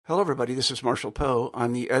Hello, everybody. This is Marshall Poe.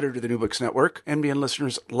 I'm the editor of the New Books Network. NBN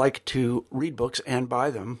listeners like to read books and buy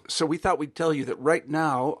them. So we thought we'd tell you that right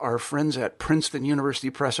now, our friends at Princeton University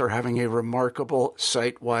Press are having a remarkable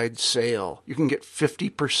site-wide sale. You can get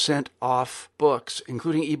 50% off books,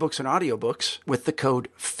 including ebooks and audiobooks, with the code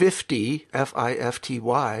 50,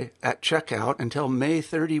 F-I-F-T-Y, at checkout until May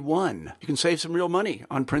 31. You can save some real money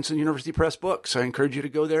on Princeton University Press books. I encourage you to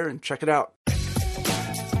go there and check it out.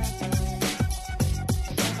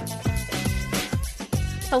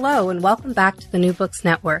 Hello, and welcome back to the New Books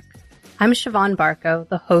Network. I'm Siobhan Barco,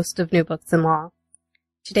 the host of New Books in Law.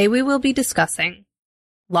 Today we will be discussing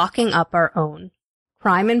Locking Up Our Own,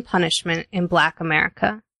 Crime and Punishment in Black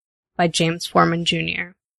America by James Forman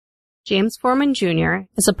Jr. James Forman Jr.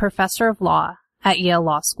 is a professor of law at Yale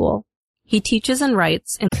Law School. He teaches and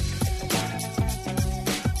writes in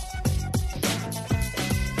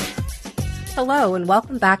Hello, and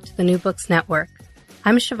welcome back to the New Books Network.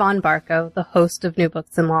 I'm Siobhan Barco, the host of New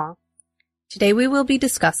Books in Law. Today we will be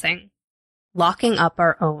discussing Locking Up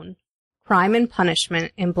Our Own, Crime and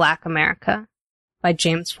Punishment in Black America by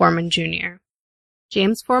James Forman Jr.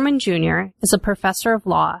 James Forman Jr. is a professor of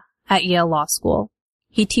law at Yale Law School.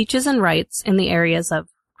 He teaches and writes in the areas of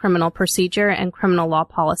criminal procedure and criminal law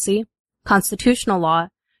policy, constitutional law,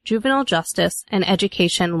 juvenile justice, and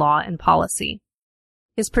education law and policy.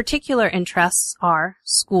 His particular interests are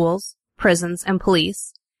schools, prisons, and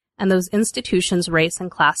police, and those institutions' race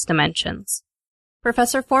and class dimensions.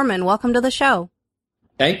 Professor Forman, welcome to the show.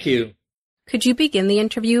 Thank you. Could you begin the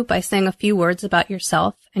interview by saying a few words about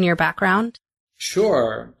yourself and your background?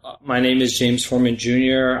 Sure. My name is James Forman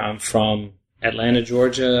Jr. I'm from Atlanta,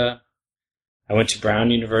 Georgia. I went to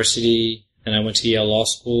Brown University, and I went to Yale Law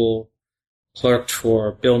School, clerked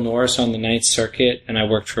for Bill Norris on the Ninth Circuit, and I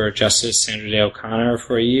worked for Justice Sandra Day O'Connor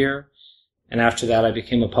for a year. And after that, I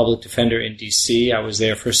became a public defender in D.C. I was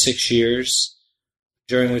there for 6 years,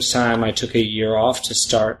 during which time I took a year off to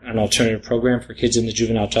start an alternative program for kids in the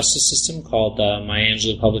juvenile justice system called Maya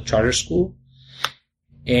Angelou Public Charter School.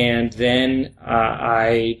 And then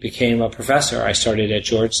I became a professor. I started at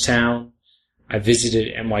Georgetown. I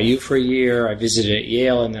visited NYU for a year. I visited at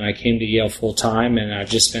Yale, and then I came to Yale full-time, and I've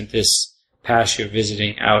just spent this past year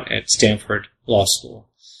visiting out at Stanford Law School.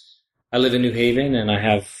 I live in New Haven, and I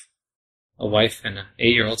have a wife and an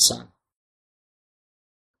 8-year-old son.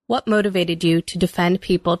 What motivated you to defend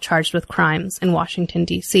people charged with crimes in Washington,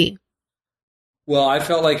 D.C.? Well, I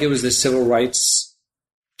felt like it was the civil rights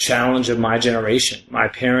challenge of my generation. My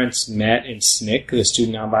parents met in SNCC, the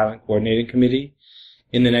Student Nonviolent Coordinating Committee,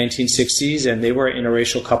 in the 1960s, and they were an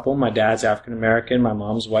interracial couple. My dad's African American, my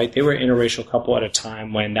mom's white. They were an interracial couple at a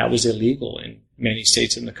time when that was illegal in many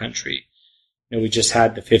states in the country. You know, we just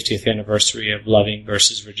had the 50th anniversary of Loving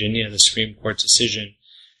versus Virginia, the Supreme Court decision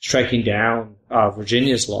striking down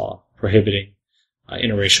Virginia's law prohibiting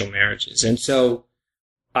interracial marriages. And so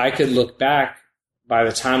I could look back by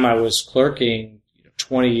the time I was clerking,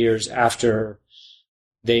 20 years after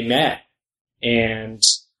they met, and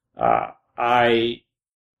I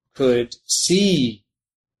could see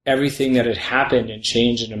everything that had happened and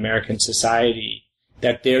changed in American society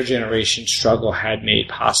that their generation's struggle had made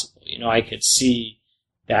possible. I could see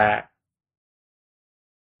that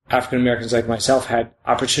African Americans like myself had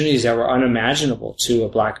opportunities that were unimaginable to a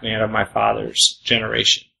black man of my father's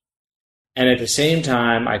generation. And at the same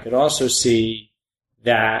time, I could also see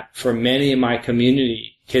that for many in my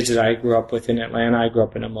community, kids that I grew up with in Atlanta, I grew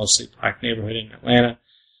up in a mostly black neighborhood in Atlanta,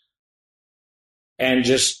 and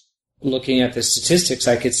just looking at the statistics,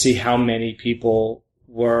 I could see how many people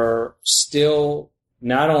were still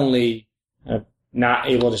not only not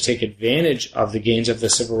able to take advantage of the gains of the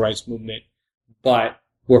civil rights movement, but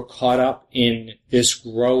were caught up in this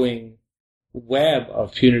growing web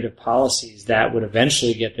of punitive policies that would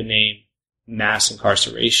eventually get the name mass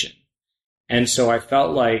incarceration. And so I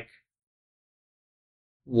felt like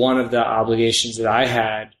one of the obligations that I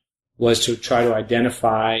had was to try to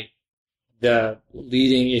identify the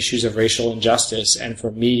leading issues of racial injustice. And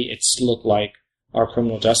for me, it's looked like our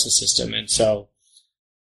criminal justice system. And so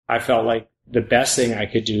I felt like the best thing I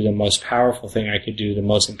could do, the most powerful thing I could do, the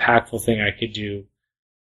most impactful thing I could do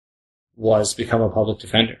was become a public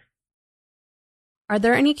defender. Are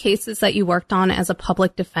there any cases that you worked on as a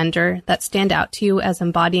public defender that stand out to you as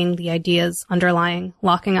embodying the ideas underlying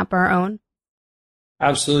locking up our own?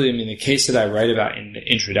 Absolutely. I mean, the case that I write about in the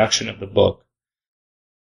introduction of the book,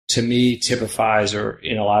 to me, typifies, or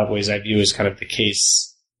in a lot of ways I view as kind of the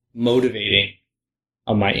case motivating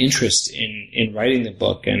my interest in writing the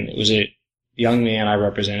book. And it was a young man I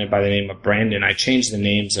represented by the name of Brandon. I changed the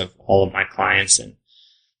names of all of my clients and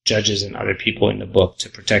judges and other people in the book to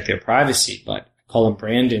protect their privacy, but I call him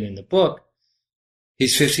Brandon in the book.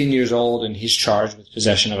 He's 15 years old, and he's charged with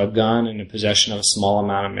possession of a gun and the possession of a small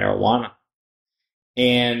amount of marijuana.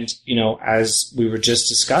 And, as we were just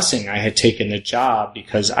discussing, I had taken the job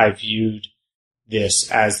because I viewed this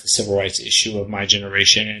as the civil rights issue of my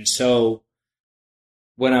generation. And so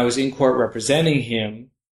when I was in court representing him,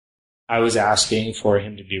 I was asking for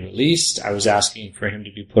him to be released. I was asking for him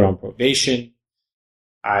to be put on probation.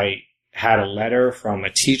 I had a letter from a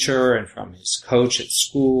teacher and from his coach at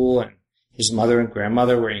school, and his mother and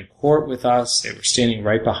grandmother were in court with us. They were standing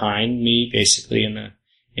right behind me, basically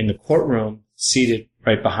in the courtroom, seated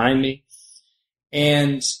right behind me.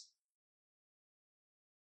 And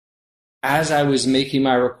as I was making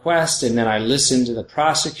my request, and then I listened to the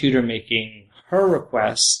prosecutor making her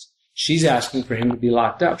request, she's asking for him to be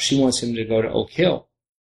locked up. She wants him to go to Oak Hill,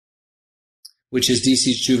 which is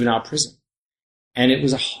DC's juvenile prison. And it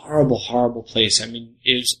was a horrible, horrible place. I mean,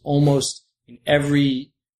 it was almost in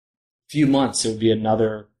every few months there would be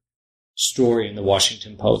another story in the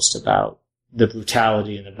Washington Post about the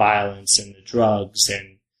brutality and the violence and the drugs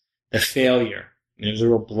and the failure. I mean, it was a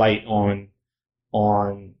real blight on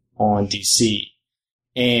DC.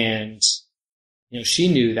 And,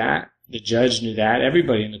 she knew that. The judge knew that.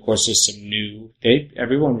 Everybody in the court system knew.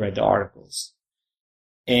 Everyone read the articles.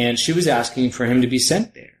 And she was asking for him to be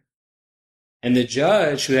sent there. And the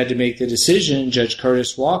judge who had to make the decision, Judge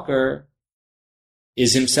Curtis Walker,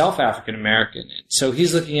 is himself African-American. So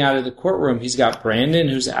he's looking out of the courtroom. He's got Brandon,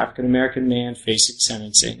 who's an African-American man facing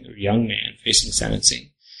sentencing, or young man facing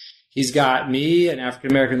sentencing. He's got me, an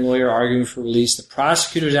African-American lawyer, arguing for release. The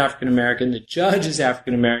prosecutor is African-American. The judge is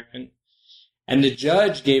African-American. And the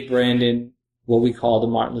judge gave Brandon what we call the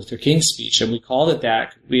Martin Luther King speech. And we called it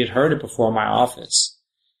that. We had heard it before in my office.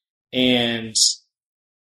 And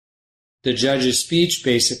the judge's speech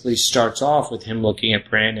basically starts off with him looking at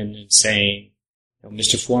Brandon and saying,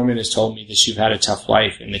 Mr. Foreman has told me that you've had a tough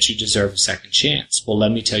life and that you deserve a second chance. Well,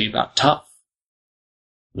 let me tell you about tough.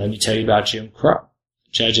 Let me tell you about Jim Crow.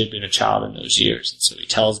 The judge had been a child in those years. And so he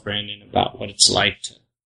tells Brandon about what it's like to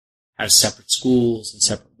have separate schools and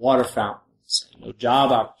separate water fountains and no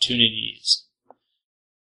job opportunities.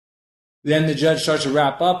 Then the judge starts to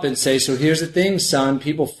wrap up and say, so here's the thing, son.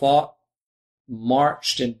 People fought,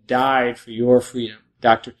 marched, and died for your freedom.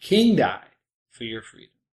 Dr. King died for your freedom.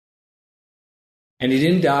 And he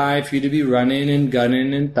didn't die for you to be running and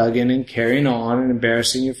gunning and thugging and carrying on and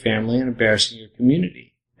embarrassing your family and embarrassing your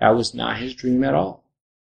community. That was not his dream at all.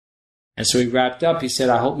 And so he wrapped up. He said,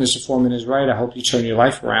 I hope Mr. Foreman is right. I hope you turn your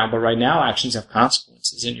life around. But right now, actions have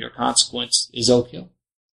consequences, and your consequence is Oak Hill.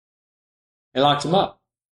 They locked him up.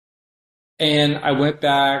 And I went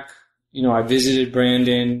back. I visited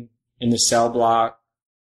Brandon in the cell block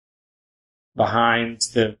behind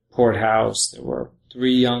the courthouse. There were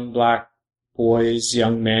 3 young black boys,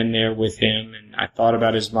 young men there with him, and I thought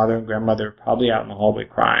about his mother and grandmother probably out in the hallway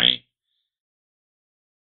crying.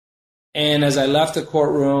 And as I left the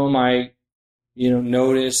courtroom, I,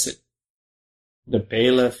 noticed that the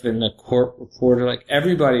bailiff and the court reporter, like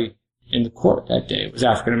everybody in the court that day was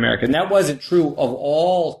African American. That wasn't true of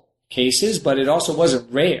all cases, but it also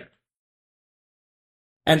wasn't rare.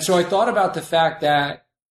 And so I thought about the fact that,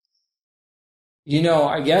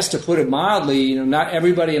 I guess to put it mildly, not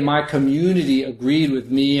everybody in my community agreed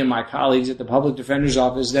with me and my colleagues at the Public Defender's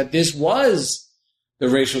Office that this was the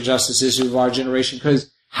racial justice issue of our generation,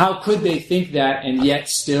 because how could they think that and yet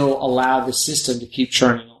still allow the system to keep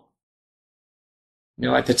churning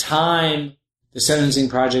on? At the time, the Sentencing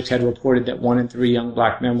Project had reported that 1 in 3 young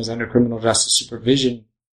black men was under criminal justice supervision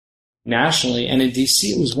nationally, and in D.C.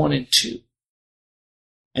 it was 1 in 2.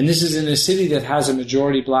 And this is in a city that has a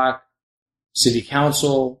majority black city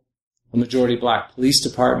council, a majority black police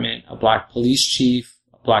department, a black police chief,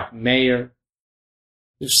 a black mayor.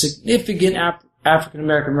 There's significant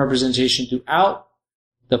African-American representation throughout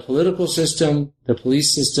the political system, the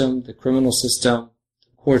police system, the criminal system,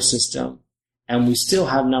 the court system, and we still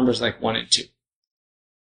have numbers like 1 in 2.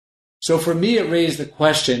 So for me, it raised the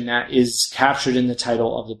question that is captured in the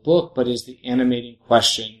title of the book, but is the animating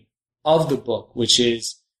question of the book, which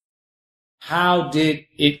is, how did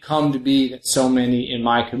it come to be that so many in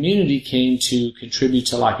my community came to contribute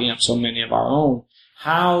to locking up so many of our own?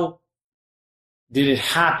 How did it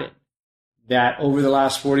happen that over the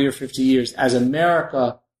last 40 or 50 years, as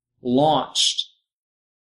America launched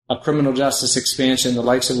a criminal justice expansion, the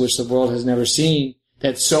likes of which the world has never seen,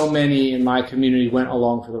 that so many in my community went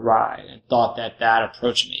along for the ride and thought that that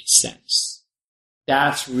approach made sense?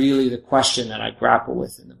 That's really the question that I grapple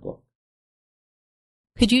with in the book.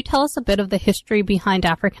 Could you tell us a bit of the history behind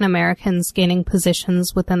African Americans gaining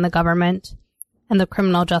positions within the government and the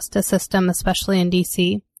criminal justice system, especially in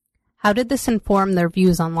D.C. How did this inform their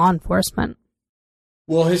views on law enforcement?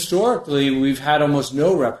 Well, historically, we've had almost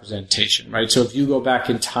no representation, right? So if you go back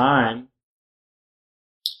in time,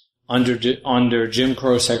 under Jim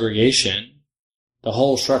Crow segregation, the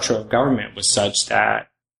whole structure of government was such that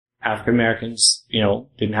African Americans,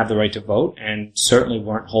 didn't have the right to vote and certainly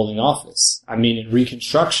weren't holding office. I mean, in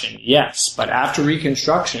Reconstruction, yes, but after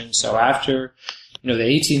Reconstruction, so after, the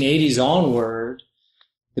 1880s onward,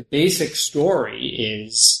 the basic story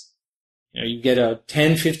is, you get a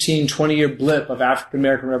 10, 15, 20-year blip of African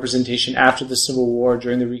American representation after the Civil War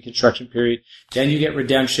during the Reconstruction period. Then you get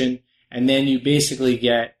redemption, and then you basically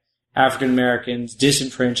get African Americans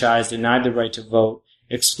disenfranchised, denied the right to vote,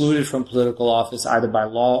 excluded from political office either by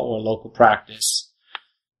law or local practice.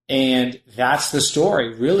 And that's the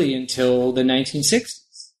story really until the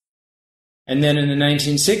 1960s. And then in the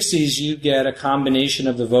 1960s, you get a combination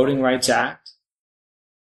of the Voting Rights Act,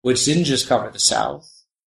 which didn't just cover the South,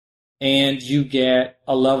 and you get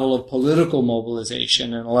a level of political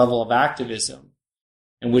mobilization and a level of activism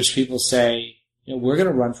in which people say, we're going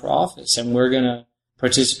to run for office and we're going to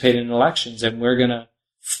participate in elections and we're going to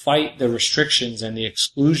fight the restrictions and the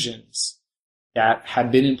exclusions that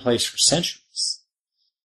have been in place for centuries.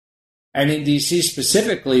 And in D.C.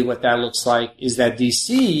 specifically, what that looks like is that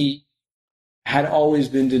D.C. had always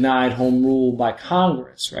been denied home rule by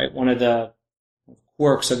Congress, right? One of the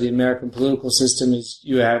quirks of the American political system is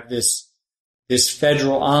you have this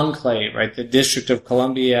federal enclave, right? The District of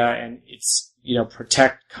Columbia, and it's,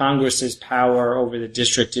 protect Congress's power over the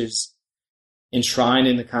district is enshrined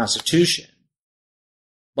in the Constitution.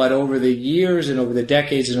 But over the years and over the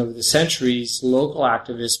decades and over the centuries, local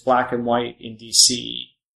activists, black and white in D.C.,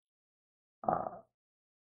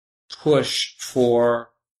 push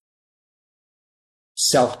for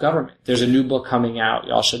self-government. There's a new book coming out.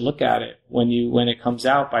 Y'all should look at it when it comes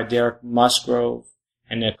out, by Derek Musgrove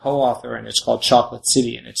and a co-author, and it's called Chocolate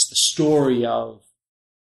City, and it's the story of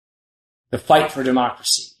the fight for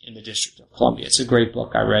democracy in the District of Columbia. It's a great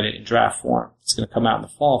book. I read it in draft form. It's going to come out in the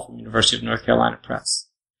fall from University of North Carolina Press.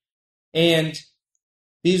 And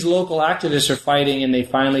these local activists are fighting, and they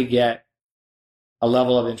finally get a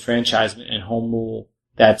level of enfranchisement and home rule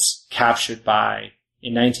that's captured by,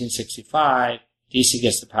 in 1965, D.C.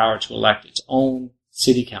 gets the power to elect its own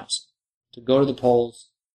city council, to go to the polls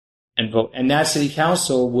and vote. And that city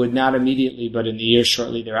council would not immediately, but in the years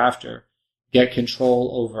shortly thereafter, get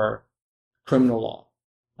control over criminal law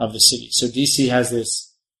of the city. So D.C. has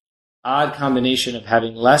this odd combination of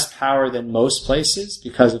having less power than most places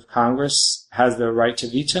because of Congress has the right to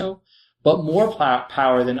veto, but more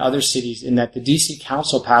power than other cities in that the D.C.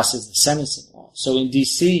 council passes the sentencing law. So in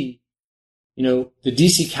D.C., the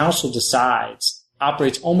D.C. council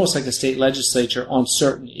operates almost like a state legislature on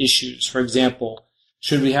certain issues. For example,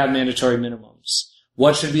 should we have mandatory minimums?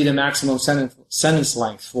 What should be the maximum sentence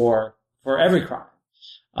length for every crime?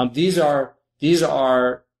 These are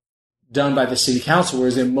done by the city council,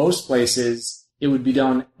 whereas in most places it would be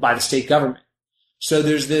done by the state government. So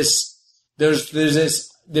there's this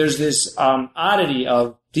oddity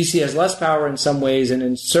of DC has less power in some ways and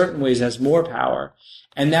in certain ways has more power.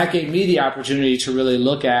 And that gave me the opportunity to really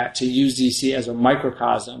to use DC as a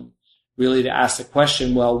microcosm, really to ask the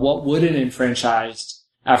question, well, what would an enfranchised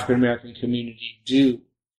African American community do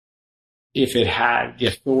if it had the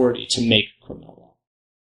authority to make criminal law?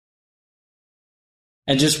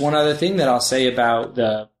 And just one other thing that I'll say about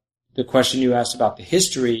the question you asked about the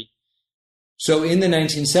history. So in the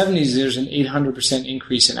 1970s, there's an 800%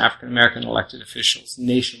 increase in African American elected officials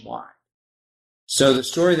nationwide. So the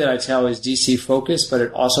story that I tell is DC focused, but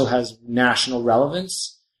it also has national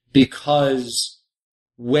relevance because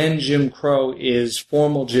when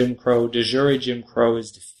formal Jim Crow, de jure Jim Crow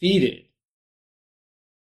is defeated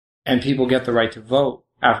and people get the right to vote,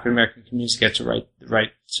 African American communities get the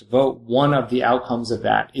right to vote, one of the outcomes of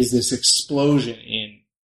that is this explosion in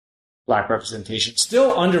black representation.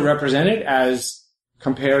 Still underrepresented as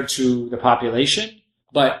compared to the population,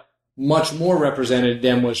 but much more represented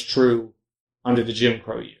than was true under the Jim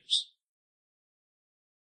Crow years.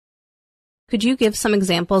 Could you give some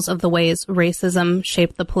examples of the ways racism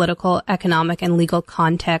shaped the political, economic, and legal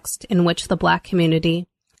context in which the black community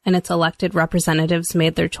and its elected representatives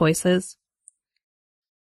made their choices?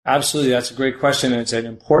 Absolutely. That's a great question, and it's an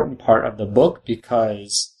important part of the book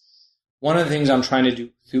because one of the things I'm trying to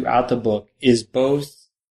do throughout the book is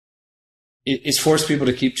force people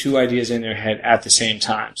to keep two ideas in their head at the same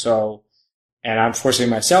time. And I'm forcing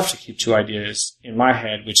myself to keep two ideas in my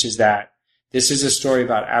head, which is that this is a story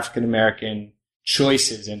about African American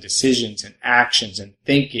choices and decisions and actions and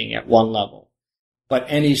thinking at one level. But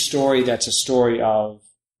any story that's a story of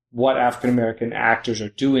what African-American actors are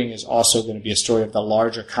doing is also going to be a story of the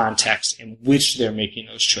larger context in which they're making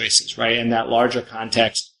those choices, right? And that larger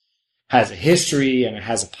context has a history and it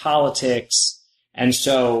has a politics. And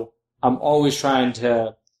so I'm always trying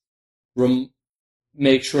to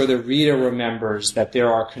make sure the reader remembers that there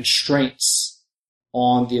are constraints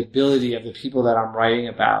on the ability of the people that I'm writing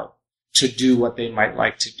about to do what they might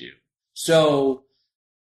like to do. So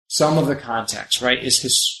some of the context, right, is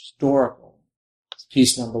historical.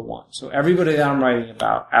 Piece number one. So everybody that I'm writing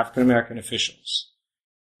about, African-American officials,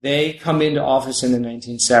 they come into office in the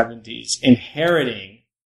 1970s inheriting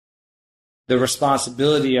the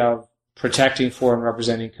responsibility of protecting for and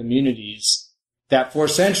representing communities that for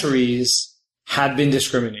centuries had been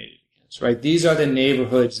discriminated against, right? These are the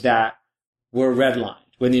neighborhoods that were redlined.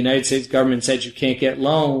 When the United States government said you can't get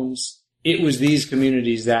loans, it was these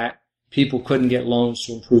communities that people couldn't get loans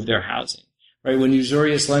to improve their housing, right? When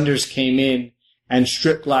usurious lenders came in and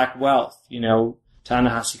stripped black wealth,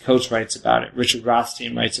 Ta-Nehisi Coates writes about it, Richard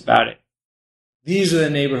Rothstein writes about it. These are the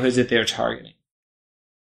neighborhoods that they're targeting.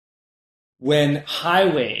 When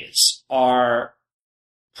highways are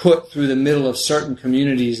put through the middle of certain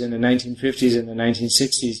communities in the 1950s and the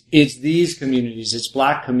 1960s, it's these communities, it's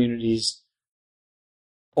black communities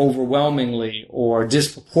overwhelmingly or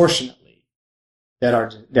disproportionately that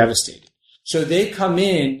are devastated. So they come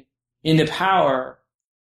into power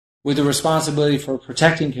with the responsibility for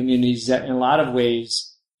protecting communities that in a lot of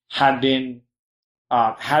ways had the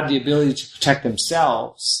ability to protect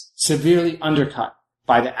themselves severely undercut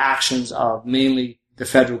by the actions of mainly the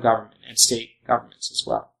federal government and state governments as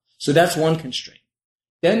well. So that's one constraint.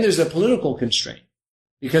 Then there's a political constraint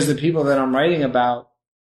because the people that I'm writing about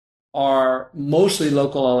are mostly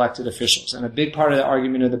local elected officials. And a big part of the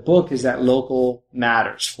argument of the book is that local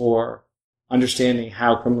matters for understanding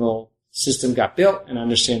how criminal system got built and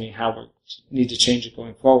understanding how we need to change it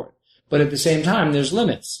going forward. But at the same time, there's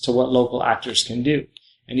limits to what local actors can do.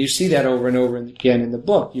 And you see that over and over again in the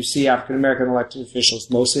book. You see African-American elected officials,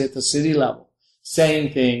 mostly at the city level,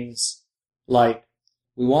 saying things like,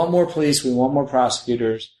 we want more police, we want more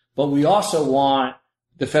prosecutors, but we also want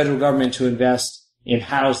the federal government to invest in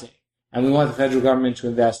housing. And we want the federal government to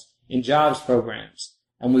invest in jobs programs.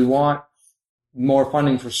 And we want more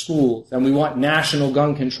funding for schools, and we want national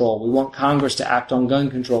gun control. We want Congress to act on gun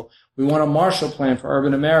control. We want a Marshall Plan for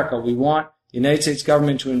urban America. We want the United States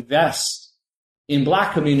government to invest in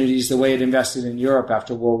black communities the way it invested in Europe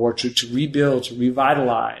after World War II, to rebuild, to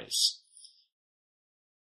revitalize.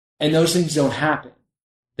 And those things don't happen.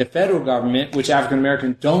 The federal government, which African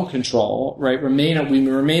Americans don't control, right, we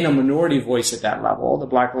remain a minority voice at that level. The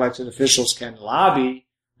black elected officials can lobby,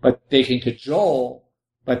 but they can cajole,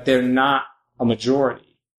 but they're not a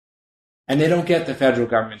majority. And they don't get the federal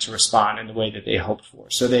government to respond in the way that they hoped for.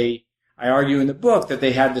 So I argue in the book that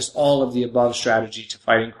they had this all of the above strategy to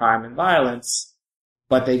fighting crime and violence,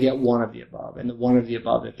 but they get one of the above. And the one of the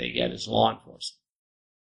above that they get is law enforcement.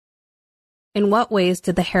 In what ways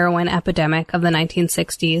did the heroin epidemic of the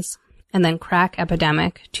 1960s and then crack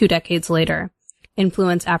epidemic 2 decades later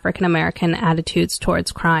influence African American attitudes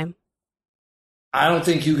towards crime? I don't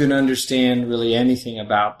think you can understand really anything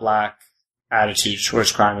about black attitudes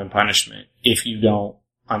towards crime and punishment if you don't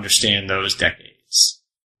understand those decades.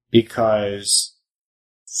 Because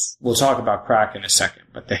we'll talk about crack in a second,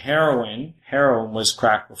 but the heroin was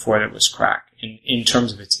crack before it was crack in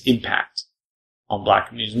terms of its impact on black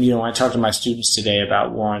communities. When I talk to my students today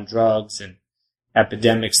about war on drugs and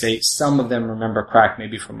epidemics, some of them remember crack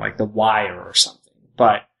maybe from like The Wire or something.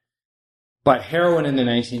 But heroin in the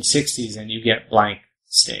 1960s and you get blank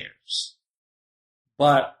stares.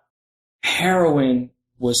 But heroin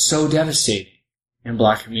was so devastating in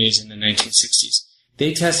black communities in the 1960s.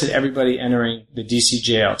 They tested everybody entering the DC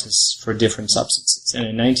jail for different substances. And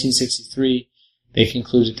in 1963, they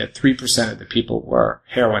concluded that 3% of the people were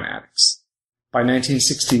heroin addicts. By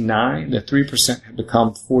 1969, the 3% had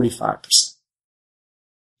become 45%.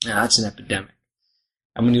 Now, that's an epidemic.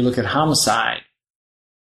 And when you look at homicide,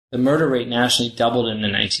 the murder rate nationally doubled in the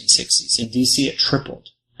 1960s. In DC, it tripled.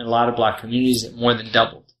 In a lot of black communities, it more than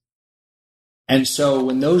doubled. And so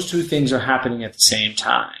when those two things are happening at the same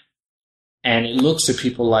time, and it looks to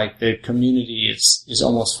people like the community is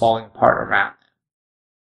almost falling apart around them.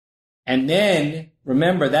 And then,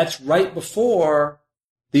 remember, that's right before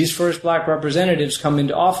these first black representatives come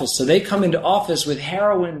into office. So they come into office with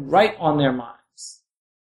heroin right on their minds.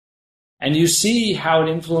 And you see how it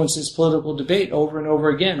influences political debate over and over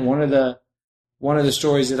again. One of the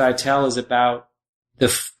stories that I tell is about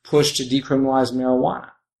the push to decriminalize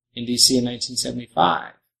marijuana in DC in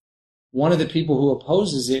 1975. one of the people who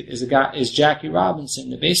opposes it is Jackie Robinson,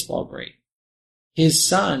 the baseball great. His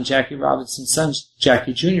son, Jackie Robinson's son,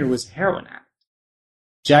 Jackie Jr., was a heroin addict.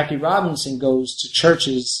 Jackie Robinson goes to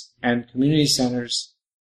churches and community centers,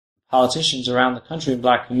 politicians around the country in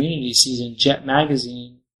black communities, sees in Jet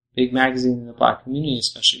magazine, big magazine in the black community,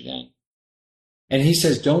 especially then. And he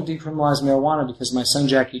says, don't decriminalize marijuana because my son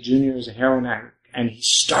Jackie Jr. is a heroin addict, and he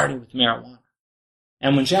started with marijuana.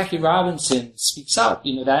 And when Jackie Robinson speaks up,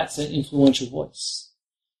 that's an influential voice.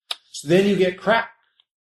 So then you get crack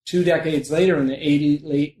 2 decades later in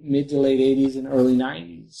the mid to late 80s and early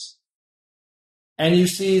 90s. And you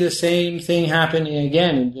see the same thing happening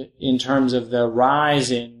again in terms of the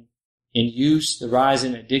rise in use, the rise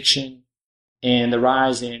in addiction, and the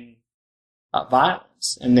rise in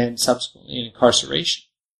violence, and then subsequently in incarceration.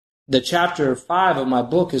 The chapter 5 of my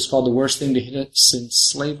book is called The Worst Thing to Hit Us Since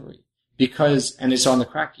Slavery, and it's on the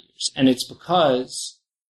crack years. And it's because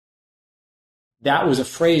that was a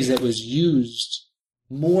phrase that was used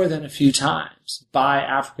more than a few times by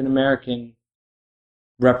African American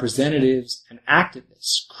representatives and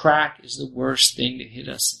activists. Crack is the worst thing to hit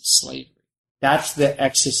us since slavery. That's the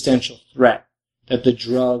existential threat that the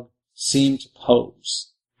drug seemed to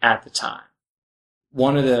pose at the time.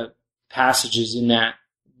 One of the passages in that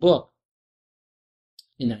book,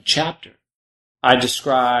 in that chapter, I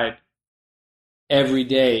describe every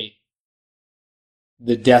day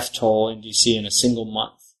the death toll in D.C. in a single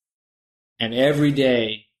month. And every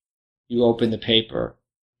day you open the paper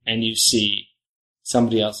and you see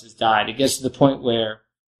somebody else has died. It gets to the point where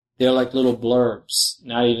they're like little blurbs,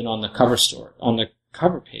 not even on the cover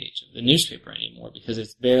page of the newspaper anymore, because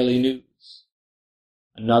it's barely news.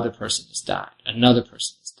 Another person has died. Another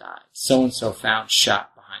person has died. So-and-so found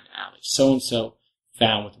shot behind the alley. So-and-so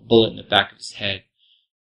found with a bullet in the back of his head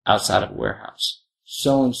outside of a warehouse.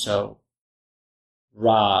 So-and-so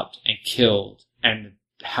robbed and killed and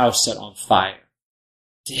the house set on fire.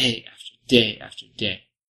 Day after day after day.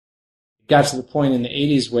 It got to the point in the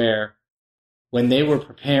 80s where when they were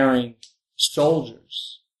preparing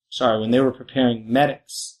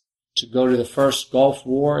medics to go to the first Gulf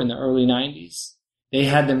War in the early 90s, they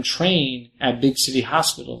had them train at big city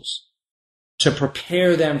hospitals to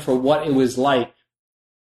prepare them for what it was like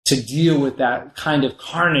to deal with that kind of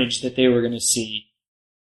carnage that they were going to see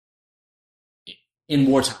in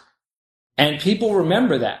wartime. And people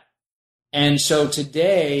remember that. And so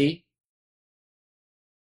today,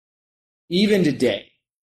 even today,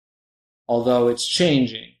 although it's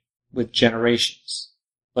changing with generations,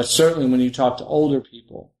 but certainly when you talk to older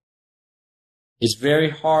people, it's very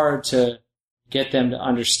hard to get them to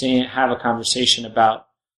understand, have a conversation about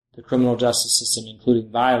the criminal justice system, including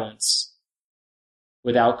violence,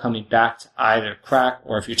 without coming back to either crack,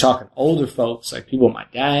 or if you're talking older folks, like people my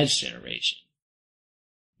dad's generation,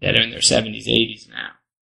 that are in their 70s, 80s now,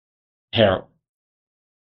 heroin.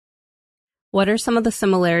 What are some of the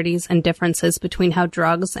similarities and differences between how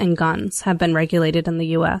drugs and guns have been regulated in the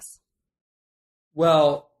U.S.?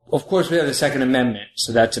 Well, of course, we have the Second Amendment,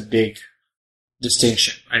 so that's a big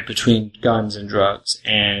distinction, right, between guns and drugs,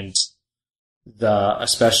 and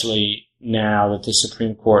especially now that the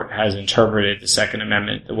Supreme Court has interpreted the Second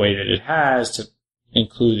Amendment the way that it has to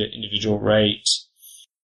include the individual right.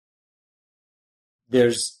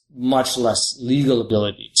 There's much less legal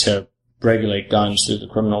ability to regulate guns through the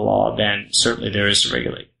criminal law than certainly there is to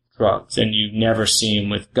regulate drugs. And you never see them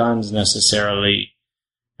with guns necessarily,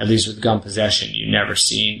 at least with gun possession, you never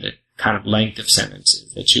see the kind of length of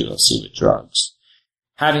sentences that you'll see with drugs.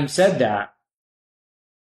 Having said that,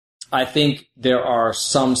 I think there are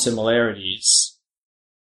some similarities.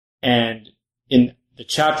 And in the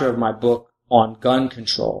chapter of my book on gun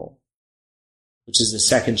control, which is the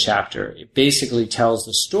second chapter, it basically tells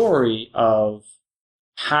the story of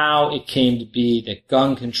how it came to be that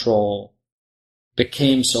gun control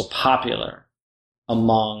became so popular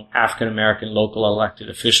among African American local elected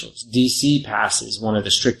officials. D.C. passes one of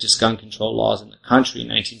the strictest gun control laws in the country in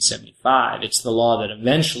 1975. It's the law that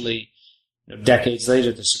eventually, decades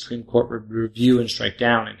later, the Supreme Court would review and strike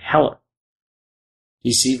down in Heller,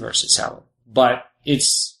 D.C. versus Heller. But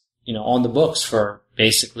it's, on the books for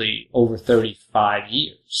basically over 35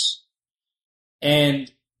 years. And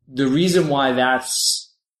the reason why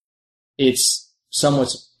it's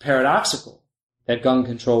somewhat paradoxical that gun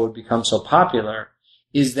control would become so popular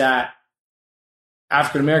is that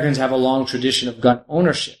African Americans have a long tradition of gun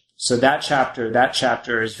ownership. So that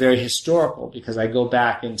chapter is very historical because I go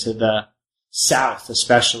back into the South,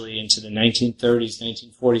 especially into the 1930s,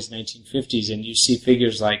 1940s, 1950s, and you see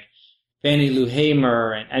figures like Fannie Lou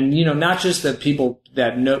Hamer and not just the people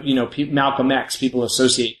that know, Malcolm X, people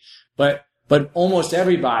associate, but almost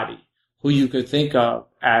everybody who you could think of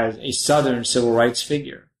as a Southern civil rights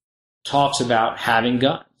figure, talks about having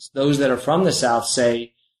guns. Those that are from the South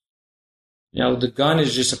say, the gun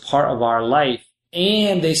is just a part of our life.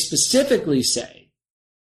 And they specifically say,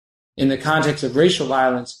 in the context of racial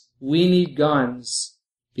violence, we need guns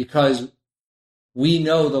because we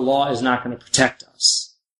know the law is not going to protect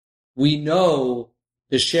us. We know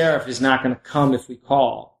the sheriff is not going to come if we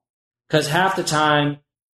call. Because half the time,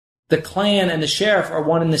 the Klan and the sheriff are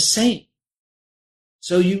one and the same.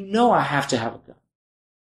 So I have to have a gun.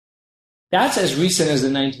 That's as recent as the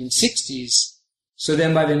 1960s. So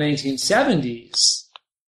then by the 1970s,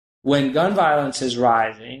 when gun violence is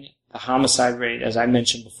rising, the homicide rate, as I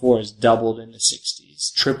mentioned before, has doubled in the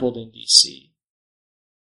 60s, tripled in D.C.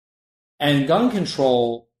 And gun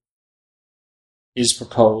control is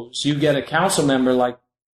proposed. You get a council member like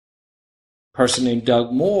a person named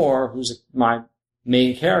Doug Moore, who's my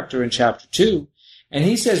main character in Chapter 2, and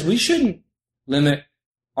he says we shouldn't limit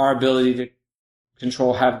our ability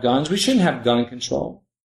to have guns. We shouldn't have gun control.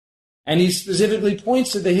 And he specifically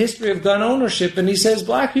points to the history of gun ownership, and he says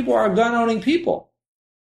black people are gun-owning people.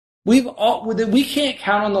 We can't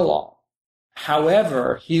count on the law.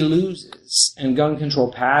 However, he loses, and gun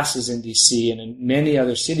control passes in D.C. and in many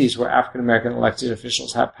other cities where African-American elected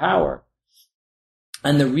officials have power.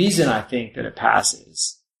 And the reason I think that it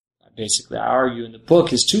passes, basically I argue in the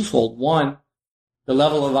book, is twofold. One, the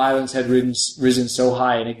level of violence had risen so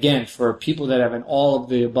high, and again, for people that have an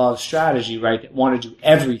all-of-the-above strategy, right, that want to do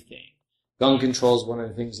everything, gun control is one of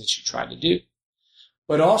the things that you try to do.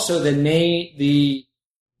 But also the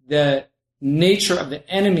nature of the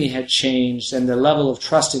enemy had changed and the level of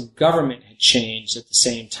trust in government had changed at the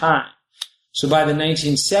same time. So by the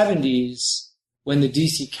 1970s, when the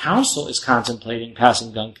D.C. Council is contemplating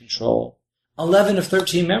passing gun control, 11 of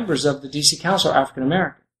 13 members of the D.C. Council are African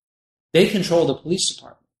American. They control the police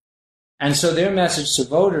department. And so their message to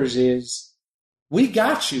voters is, we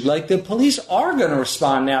got you. Like, the police are going to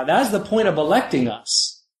respond now. That's the point of electing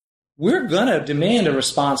us. We're going to demand a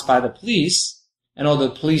response by the police. And although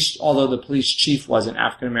the police chief wasn't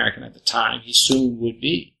African American at the time, he soon would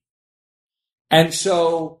be. And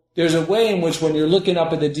so there's a way in which when you're looking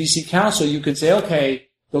up at the D.C. Council, you could say, okay,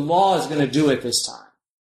 the law is going to do it this time.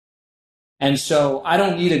 And so I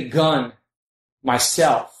don't need a gun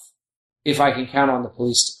myself if I can count on the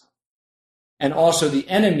police to come. And also the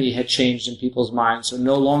enemy had changed in people's minds. So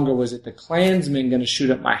no longer was it the Klansman going to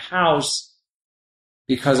shoot up my house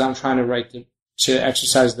because I'm trying to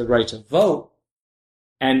exercise the right to vote.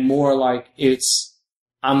 And more like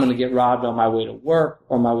I'm going to get robbed on my way to work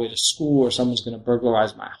or my way to school, or someone's going to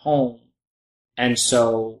burglarize my home. And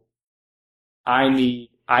so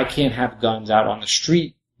I can't have guns out on the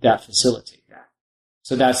street that facilitate that.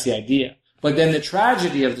 So that's the idea. But then the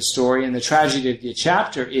tragedy of the story and the tragedy of the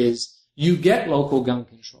chapter is you get local gun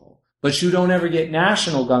control, but you don't ever get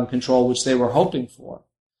national gun control, which they were hoping for.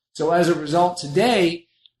 So as a result, today,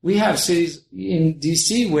 we have cities in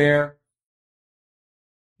D.C. where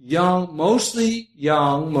mostly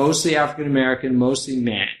African American, mostly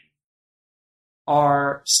men,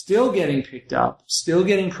 are still getting picked up, still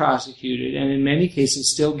getting prosecuted, and in many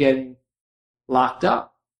cases still getting locked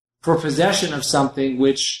up for possession of something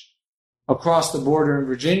which across the border in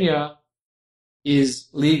Virginia is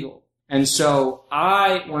legal. And so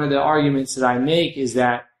one of the arguments that I make is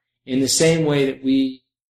that in the same way that we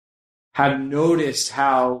have noticed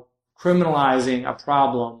how criminalizing a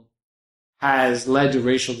problem has led to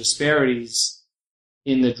racial disparities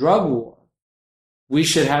in the drug war, we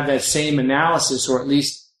should have that same analysis, or at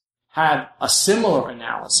least have a similar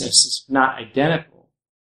analysis, not identical,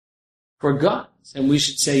 for guns. And we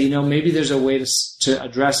should say, maybe there's a way to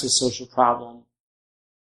address this social problem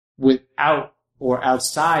without or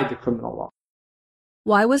outside the criminal law.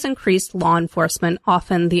 Why was increased law enforcement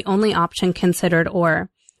often the only option considered, or,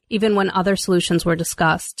 even when other solutions were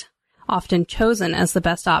discussed, often chosen as the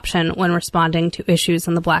best option when responding to issues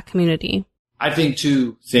in the Black community? I think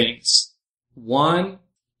two things. One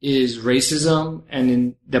is racism, and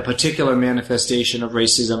in the particular manifestation of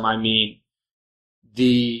racism, I mean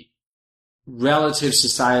the relative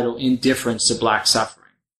societal indifference to Black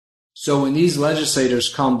suffering. So when these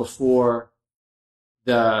legislators come to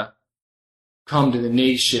the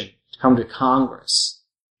nation, come to Congress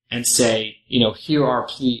and say, here are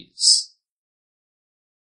pleas.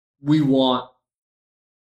 We want,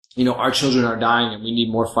 our children are dying and we need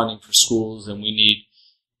more funding for schools, and we need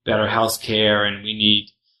better health care, and we need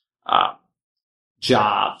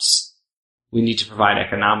jobs. We need to provide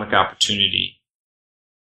economic opportunity.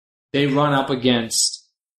 They run up against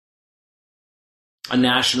a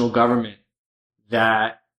national government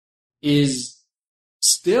that is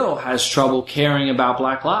still has trouble caring about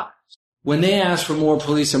black lives. When they ask for more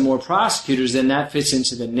police and more prosecutors, then that fits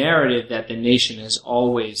into the narrative that the nation has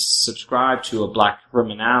always subscribed to of black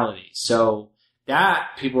criminality. So that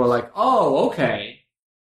people are like, oh, okay.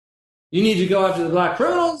 You need to go after the black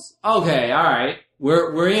criminals? Okay, all right.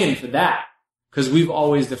 We're in for that. Because we've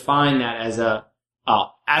always defined that as a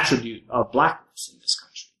attribute of blackness in this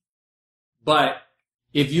country. But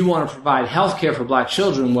if you want to provide health care for black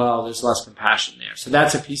children, well, there's less compassion there. So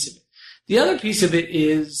that's a piece of it. The other piece of it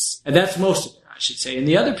is, and that's most of it, I should say. And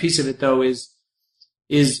the other piece of it, though, is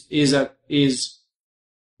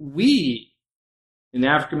we in the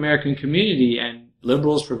African American community and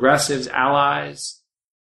liberals, progressives, allies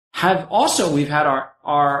we've had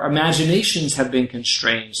our imaginations have been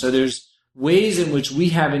constrained. So there's ways in which we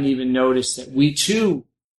haven't even noticed that we too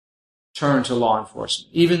turn to law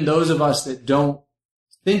enforcement. Even those of us that don't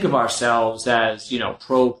think of ourselves as,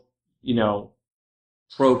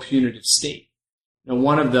 pro punitive state.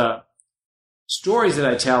 One of the stories that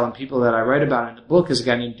I tell and people that I write about in the book is a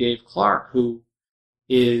guy named Dave Clark, who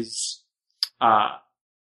is,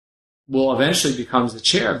 will eventually becomes the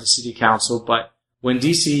chair of the city council. But when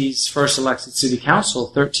DC's first elected city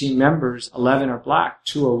council, 13 members, 11 are black,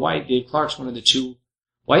 2 are white. Dave Clark's one of the 2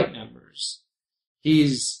 white members.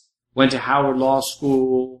 He's went to Howard Law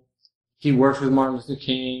School. He worked with Martin Luther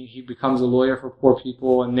King. He becomes a lawyer for poor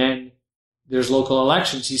people. And then there's local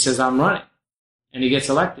elections. He says, I'm running. And he gets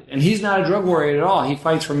elected. And he's not a drug warrior at all. He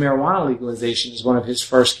fights for marijuana legalization as one of his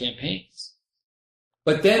first campaigns.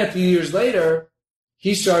 But then a few years later,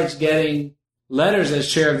 he starts getting letters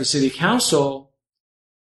as chair of the city council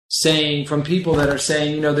from people that are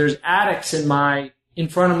saying, there's addicts in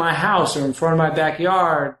front of my house or in front of my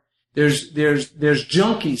backyard. There's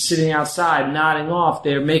junkies sitting outside nodding off.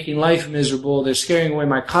 They're making life miserable. They're scaring away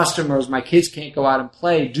my customers. My kids can't go out and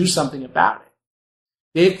play. Do something about it.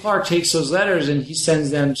 Dave Clark takes those letters and he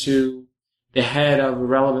sends them to the head of a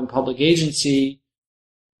relevant public agency.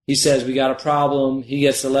 He says, we got a problem. He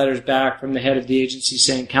gets the letters back from the head of the agency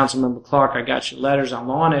saying, Councilmember Clark, I got your letters. I'm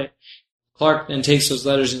on it. Clark then takes those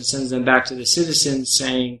letters and sends them back to the citizens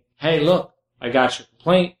saying, hey, look, I got your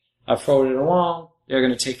complaint. I forwarded it along. They're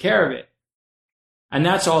going to take care of it. And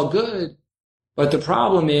that's all good. But the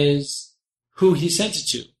problem is who he sent it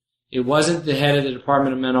to. It wasn't the head of the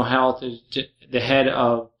Department of Mental Health, the head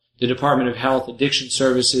of the Department of Health, Addiction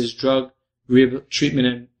Services, Drug Treatment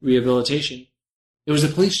and Rehabilitation. It was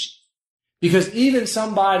the police chief. Because even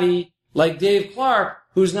somebody like Dave Clark,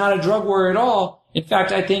 who's not a drug warrior at all, in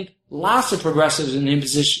fact, I think lots of progressives in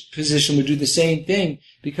his position would do the same thing.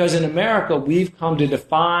 Because in America, we've come to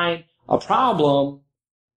define a problem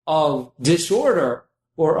of disorder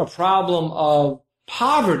or a problem of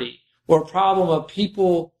poverty or a problem of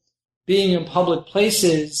people being in public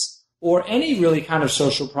places or any really kind of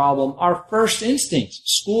social problem. Our first instinct,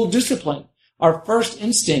 school discipline, our first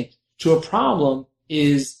instinct to a problem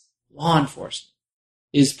is law enforcement,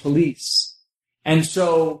 is police. And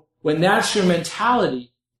so when that's your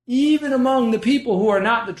mentality, even among the people who are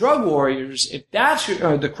not the drug warriors, if that's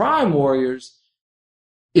the crime warriors,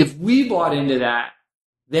 if we bought into that,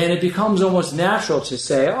 then it becomes almost natural to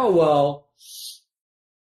say, oh, well,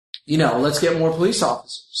 let's get more police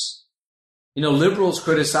officers. Liberals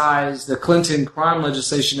criticized the Clinton crime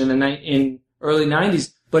legislation in early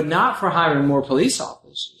 90s, but not for hiring more police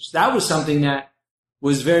officers. That was something that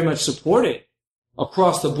was very much supported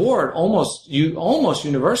across the board, almost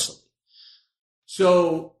universally.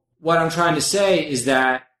 So what I'm trying to say is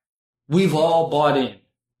that we've all bought in.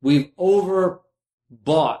 We've overbought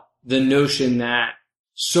the notion that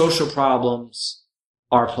social problems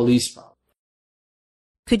are police problems.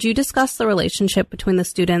 Could you discuss the relationship between the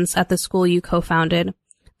students at the school you co-founded,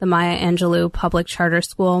 the Maya Angelou Public Charter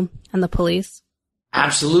School, and the police?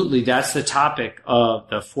 Absolutely. That's the topic of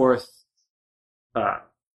the fifth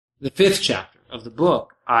chapter of the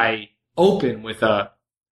book. I open with a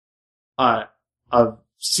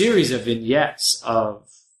series of vignettes of,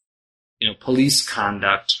 police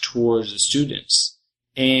conduct towards the students.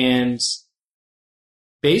 And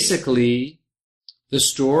basically, the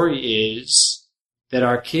story is that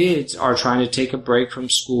our kids are trying to take a break from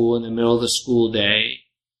school in the middle of the school day.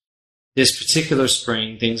 This particular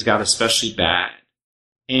spring, things got especially bad.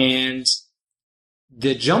 And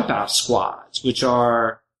the jump out squads, which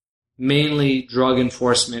are mainly drug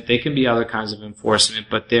enforcement, they can be other kinds of enforcement,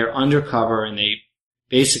 but they're undercover and they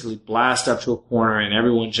basically blast up to a corner and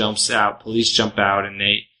everyone jumps out, police jump out and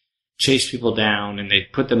they chase people down and they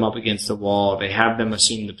put them up against the wall. They have them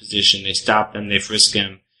assume the position. They stop them. They frisk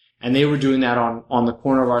them. And they were doing that on the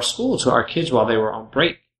corner of our school to our kids while they were on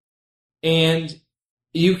break. And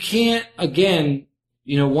you can't, again,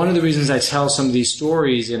 one of the reasons I tell some of these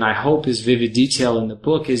stories, and I hope is vivid detail in the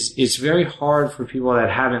book, is it's very hard for people that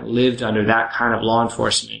haven't lived under that kind of law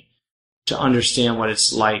enforcement to understand what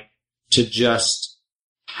it's like to just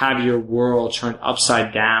have your world turned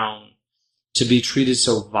upside down, to be treated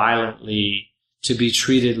so violently, to be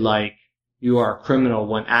treated like you are a criminal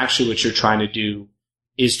when actually what you're trying to do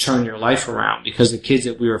is turn your life around. Because the kids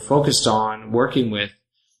that we were focused on working with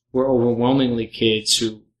were overwhelmingly kids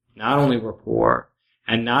who not only were poor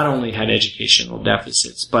and not only had educational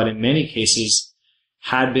deficits, but in many cases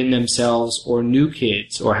had been themselves or knew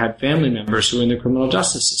kids or had family members who were in the criminal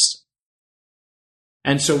justice system.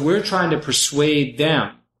 And so we're trying to persuade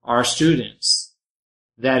them, our students,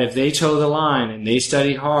 that if they toe the line and they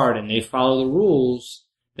study hard and they follow the rules,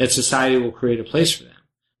 that society will create a place for them.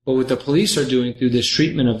 But what the police are doing through this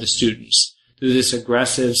treatment of the students, through this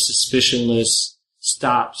aggressive, suspicionless,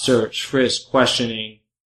 stop, search, frisk, questioning,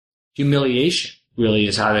 humiliation, really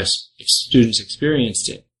is how the students experienced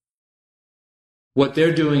it. What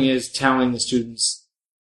they're doing is telling the students,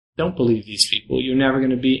 don't believe these people. You're never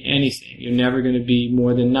going to be anything. You're never going to be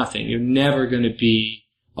more than nothing. You're never going to be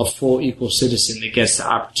a full equal citizen that gets the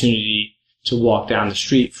opportunity to walk down the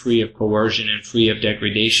street free of coercion and free of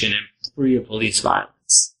degradation and free of police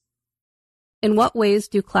violence. In what ways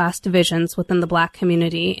do class divisions within the Black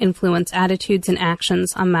community influence attitudes and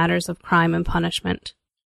actions on matters of crime and punishment?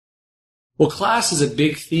 Well, class is a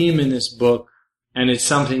big theme in this book, and it's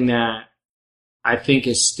something that I think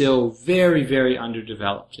is still very, very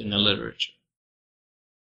underdeveloped in the literature.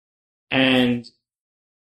 And,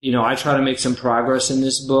 I try to make some progress in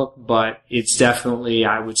this book, but it's definitely,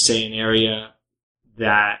 I would say, an area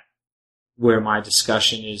where my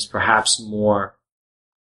discussion is perhaps more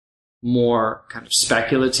kind of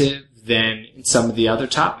speculative than in some of the other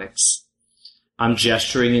topics. I'm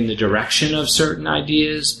gesturing in the direction of certain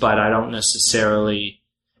ideas, but I don't necessarily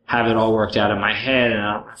have it all worked out in my head, and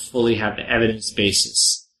I don't fully have the evidence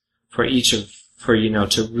basis for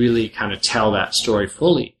to really kind of tell that story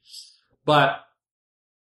fully. But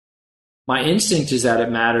my instinct is that it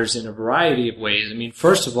matters in a variety of ways. I mean,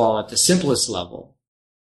 first of all, at the simplest level,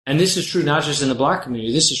 and this is true not just in the Black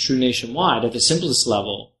community, this is true nationwide, at the simplest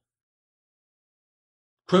level,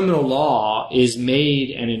 criminal law is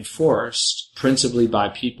made and enforced principally by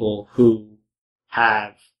people who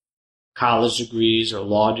have college degrees or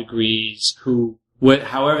law degrees, who,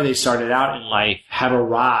 however they started out in life, have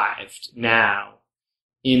arrived now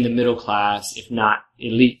in the middle class, if not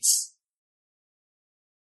elites.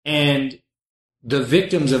 And the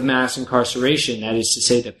victims of mass incarceration, that is to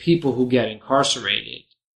say the people who get incarcerated,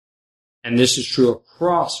 and this is true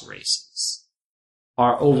across races,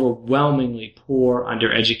 are overwhelmingly poor,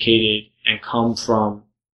 undereducated, and come from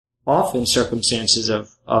often circumstances of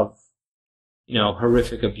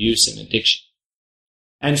horrific abuse and addiction.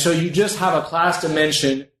 And so you just have a class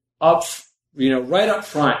dimension right up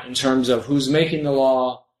front in terms of who's making the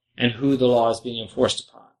law and who the law is being enforced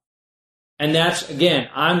upon. And that's, again,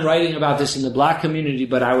 I'm writing about this in the Black community,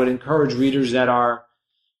 but I would encourage readers that are,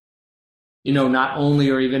 not only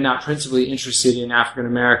or even not principally interested in African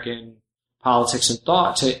American politics and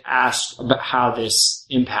thought to ask about how this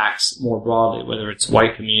impacts more broadly, whether it's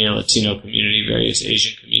white community, Latino community, various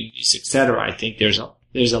Asian communities, etc. I think there's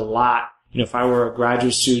a lot, if I were a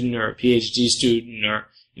graduate student or a PhD student or,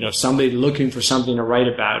 somebody looking for something to write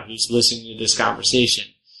about who's listening to this conversation,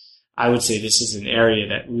 I would say this is an area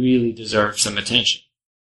that really deserves some attention.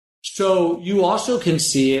 So you also can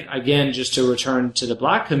see it, again, just to return to the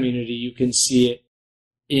Black community, you can see it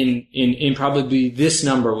in probably this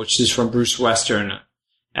number, which is from Bruce Western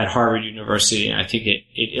at Harvard University, and I think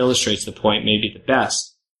it illustrates the point maybe the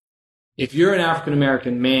best. If you're an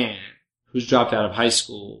African-American man who's dropped out of high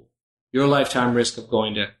school, your lifetime risk of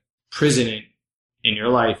going to prison in your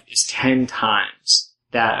life is 10 times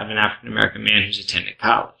that of an African-American man who's attended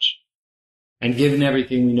college. And given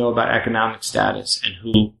everything we know about economic status and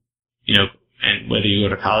who, and whether you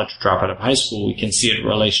go to college or drop out of high school, we can see a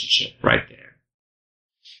relationship right there.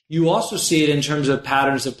 You also see it in terms of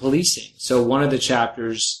patterns of policing. So one of the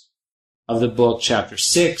chapters of the book, chapter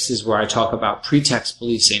 6, is where I talk about pretext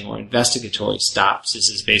policing or investigatory stops. This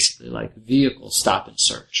is basically like vehicle stop and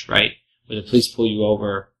search, right? Where the police pull you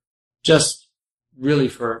over just really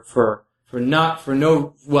they pull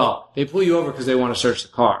you over because they want to search the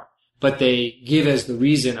car, but they give as the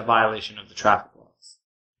reason a violation of the traffic laws.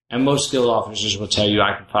 And most skilled officers will tell you,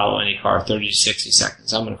 I can follow any car 30 to 60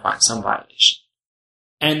 seconds. I'm going to find some violation.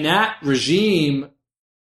 And that regime,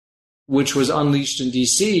 which was unleashed in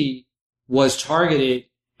D.C., was targeted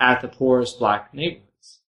at the poorest Black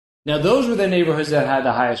neighborhoods. Now, those were the neighborhoods that had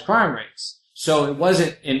the highest crime rates. So it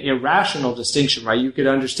wasn't an irrational distinction, right? You could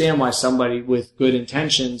understand why somebody with good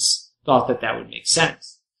intentions thought that that would make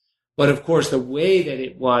sense. But of course, the way that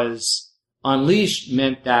it was unleashed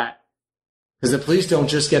meant that, because the police don't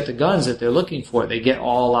just get the guns that they're looking for, they get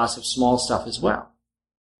lots of small stuff as well.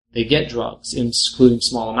 They get drugs, including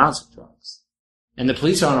small amounts of drugs. And the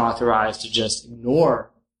police aren't authorized to just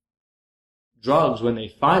ignore drugs when they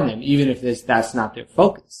find them, even if that's not their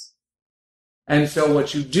focus. And so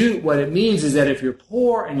what it means is that if you're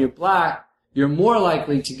poor and you're black, you're more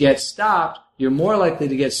likely to get stopped, you're more likely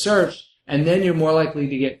to get searched, and then you're more likely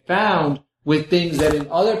to get found with things that in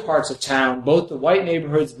other parts of town, both the white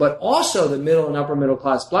neighborhoods, but also the middle and upper middle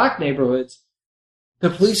class black neighborhoods, the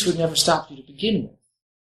police would never stop you to begin with.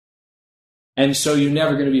 And so you're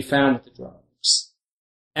never going to be found with the drugs.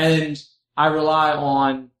 And I rely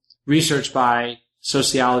on research by a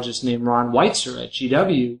sociologist named Ron Weitzer at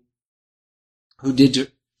GW, who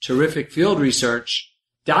did terrific field research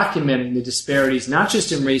documenting the disparities, not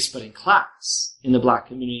just in race, but in class in the black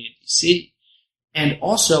community in D.C. And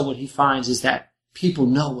also what he finds is that people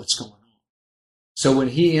know what's going on. So when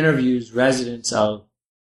he interviews residents of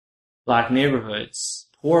black neighborhoods,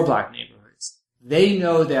 poor black neighborhoods, they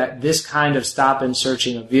know that this kind of stop and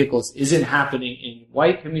searching of vehicles isn't happening in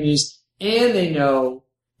white communities, and they know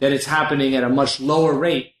that it's happening at a much lower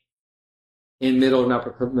rate in middle and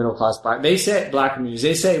upper middle class black. They say, black communities,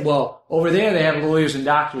 they say, well, over there they have lawyers and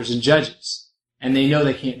doctors and judges, and they know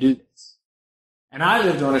they can't do this. And I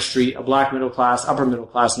lived on a street, a black middle class, upper middle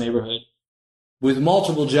class neighborhood with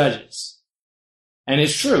multiple judges. And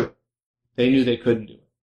it's true. They knew they couldn't do it.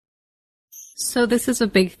 So this is a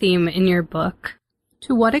big theme in your book.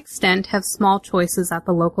 To what extent have small choices at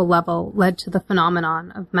the local level led to the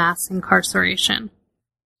phenomenon of mass incarceration?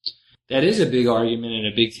 That is a big argument and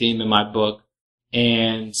a big theme in my book.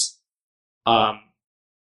 And,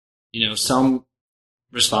 some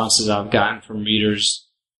responses I've gotten from readers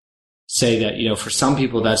say that, for some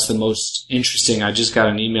people that's the most interesting. I just got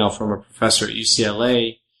an email from a professor at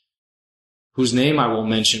UCLA whose name I won't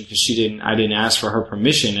mention because I didn't ask for her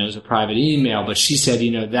permission. It was a private email, but she said,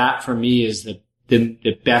 that for me is the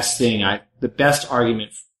best thing, the best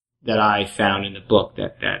argument that I found in the book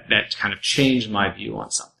that kind of changed my view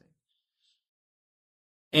on something.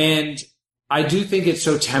 And I do think it's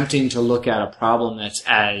so tempting to look at a problem that's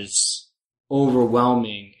as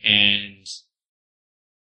overwhelming and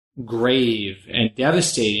grave and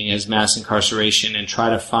devastating as mass incarceration and try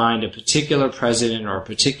to find a particular president or a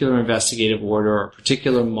particular investigative order or a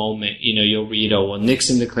particular moment. You'll read,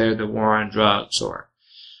 Nixon declared the war on drugs or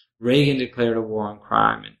Reagan declared a war on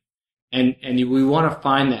crime. And we want to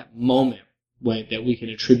find that moment that we can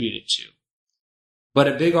attribute it to. But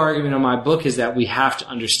a big argument in my book is that we have to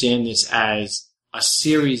understand this as a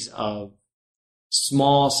series of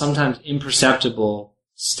small, sometimes imperceptible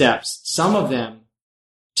steps, some of them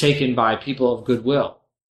taken by people of goodwill.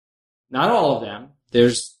 Not all of them.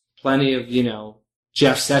 There's plenty of,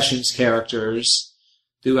 Jeff Sessions characters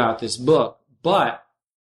throughout this book, but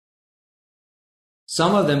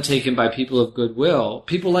some of them taken by people of goodwill,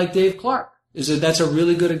 people like Dave Clark. That's a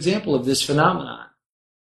really good example of this phenomenon.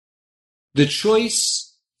 The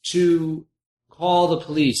choice to call the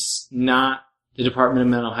police, not the Department of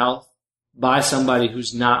Mental Health, by somebody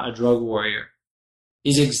who's not a drug warrior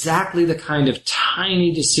is exactly the kind of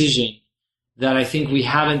tiny decision that I think we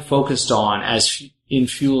haven't focused on as in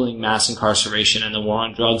fueling mass incarceration and the war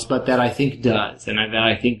on drugs, but that I think does, and that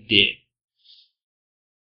I think did.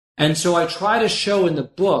 And so I try to show in the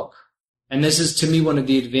book, and this is to me one of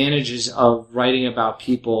the advantages of writing about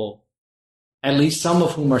people, at least some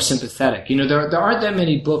of whom are sympathetic. There aren't that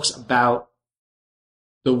many books about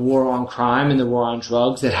the war on crime and the war on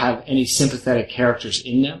drugs that have any sympathetic characters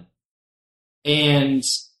in them. And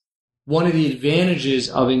one of the advantages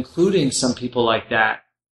of including some people like that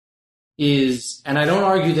is, and I don't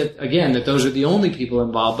argue that those are the only people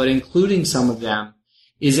involved, but including some of them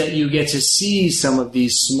is that you get to see some of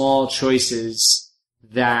these small choices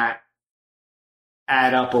that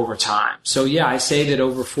add up over time. So yeah, I say that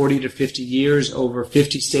over 40 to 50 years, over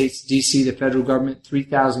 50 states, DC, the federal government,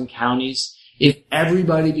 3,000 counties, if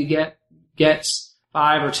everybody gets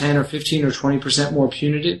 5 or 10 or 15 or 20% more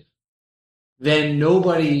punitive, then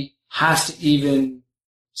nobody has to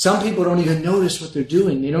some people don't even notice what they're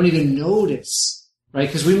doing. They don't even notice, right?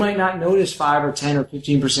 Because we might not notice 5 or 10 or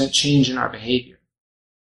 15% change in our behavior.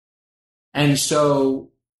 And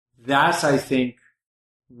so that's, I think,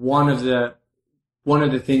 one of the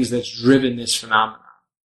things that's driven this phenomenon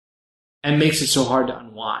and makes it so hard to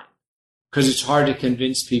unwind, because it's hard to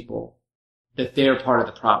convince people that they're part of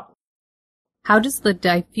the problem. How does the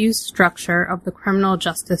diffuse structure of the criminal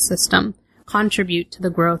justice system contribute to the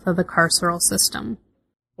growth of the carceral system?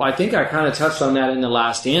 Well, I think I kind of touched on that in the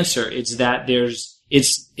last answer. It's that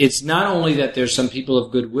it's not only that there's some people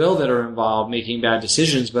of goodwill that are involved making bad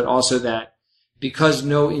decisions, but also that because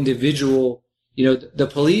no individual, the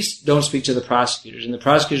police don't speak to the prosecutors, and the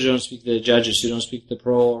prosecutors don't speak to the judges, who don't speak to the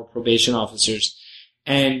parole or probation officers.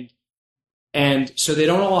 And so they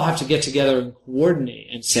don't all have to get together and coordinate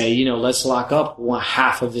and say, let's lock up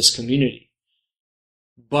half of this community.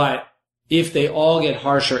 But if they all get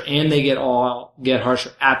harsher and they get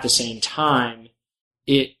harsher at the same time,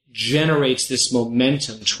 it generates this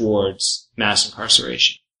momentum towards mass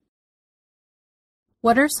incarceration.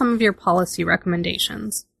 What are some of your policy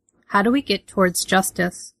recommendations? How do we get towards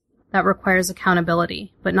justice that requires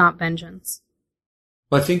accountability, but not vengeance?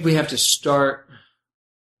 Well, I think we have to start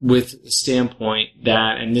with the standpoint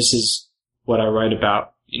that, and this is what I write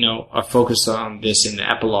about, I focus on this in the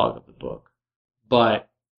epilogue of the book, but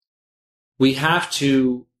we have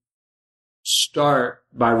to start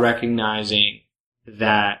by recognizing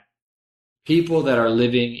that people that are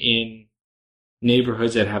living in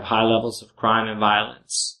neighborhoods that have high levels of crime and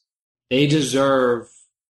violence, they deserve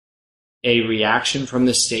a reaction from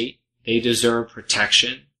the state. They deserve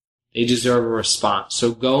protection. They deserve a response.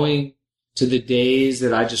 So going to the days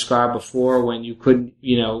that I described before when you couldn't,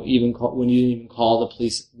 when you didn't even call the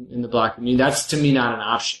police in the Black community, that's to me not an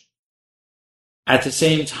option. At the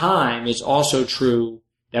same time, it's also true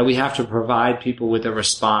that we have to provide people with a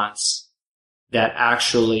response that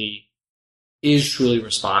actually is truly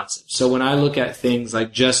responsive. So when I look at things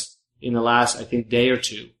like just in the last, I think, day or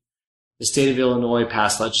two, the state of Illinois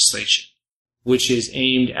passed legislation, which is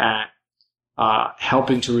aimed at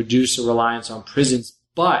helping to reduce the reliance on prisons,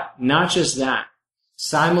 but not just that,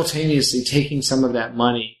 simultaneously taking some of that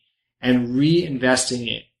money and reinvesting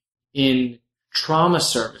it in trauma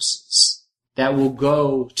services that will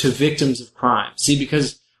go to victims of crime. See,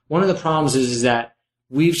 because one of the problems is that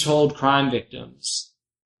we've told crime victims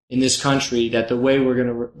in this country that the way we're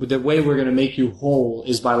going to make you whole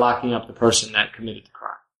is by locking up the person that committed the crime.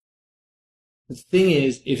 The thing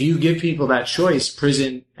is, if you give people that choice,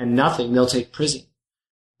 prison and nothing, they'll take prison.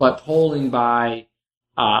 But polling by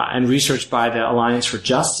and research by the Alliance for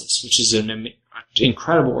Justice, which is an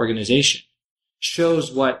incredible organization,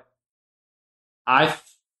 shows what I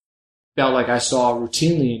felt like I saw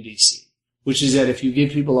routinely in D.C., which is that if you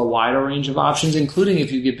give people a wider range of options, including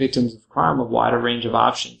if you give victims of crime a wider range of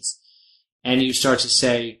options, and you start to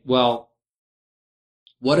say, well,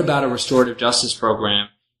 what about a restorative justice program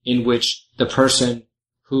in which the person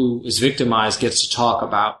who is victimized gets to talk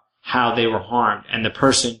about how they were harmed, and the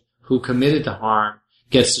person who committed the harm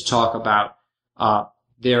gets to talk about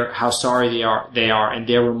how sorry they are and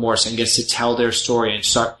their remorse, and gets to tell their story and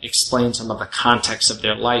explain some of the context of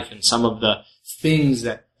their life and some of the things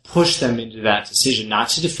that push them into that decision, not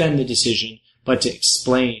to defend the decision, but to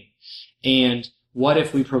explain. And what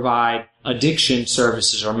if we provide addiction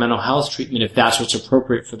services or mental health treatment if that's what's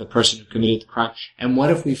appropriate for the person who committed the crime? And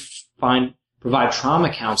what if we provide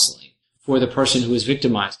trauma counseling for the person who is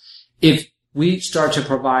victimized? If we start to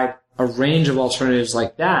provide a range of alternatives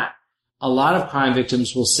like that, a lot of crime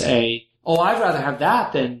victims will say, oh, I'd rather have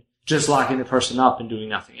that than just locking the person up and doing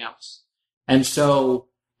nothing else. And so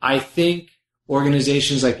I think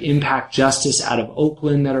organizations like Impact Justice out of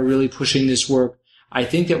Oakland that are really pushing this work, I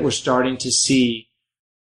think that we're starting to see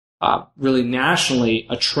really nationally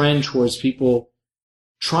a trend towards people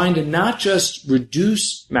trying to not just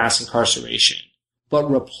reduce mass incarceration, but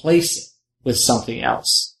replace it with something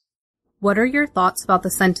else. What are your thoughts about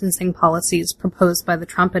the sentencing policies proposed by the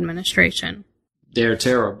Trump administration? They're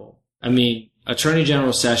terrible. I mean, Attorney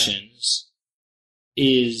General Sessions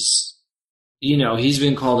is, he's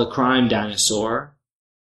been called a crime dinosaur.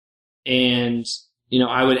 And,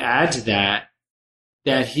 I would add to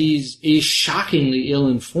that he's shockingly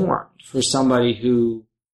ill-informed for somebody who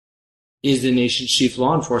is the nation's chief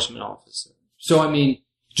law enforcement officer. So,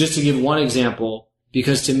 just to give one example,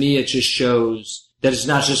 because to me it just shows that it's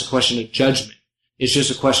not just a question of judgment. It's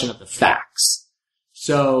just a question of the facts.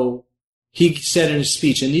 So he said in his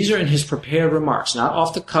speech, and these are in his prepared remarks, not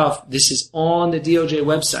off the cuff. This is on the DOJ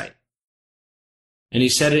website. And he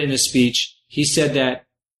said it in his speech. He said that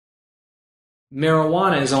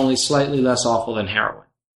marijuana is only slightly less awful than heroin.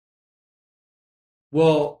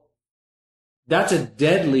 Well, that's a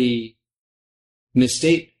deadly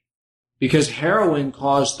misstatement because heroin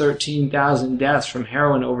caused 13,000 deaths from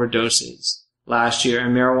heroin overdoses last year,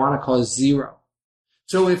 and marijuana caused 0.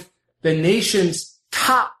 So if the nation's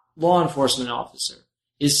top law enforcement officer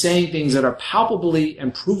is saying things that are palpably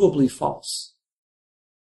and provably false,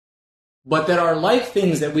 but that are like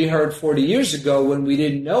things that we heard 40 years ago when we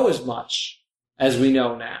didn't know as much as we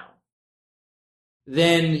know now,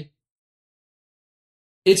 then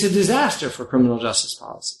it's a disaster for criminal justice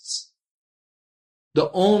policies.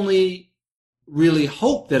 The only really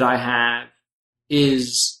hope that I have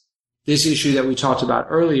is this issue that we talked about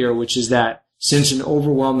earlier, which is that since an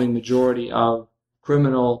overwhelming majority of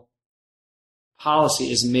criminal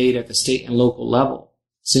policy is made at the state and local level,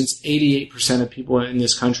 since 88% of people in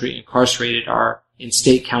this country incarcerated are in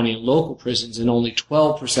state, county, and local prisons, and only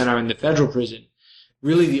 12% are in the federal prison,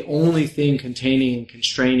 really the only thing containing and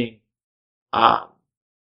constraining,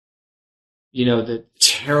 the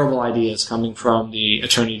terrible ideas coming from the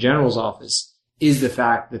Attorney General's office is the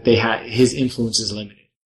fact that his influence is limited.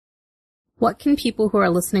 What can people who are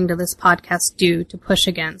listening to this podcast do to push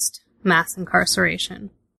against mass incarceration?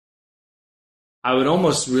 I would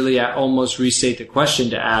almost restate the question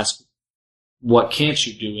to ask, what can't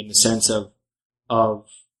you do, in the sense of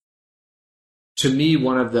to me,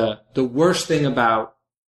 one of the worst thing about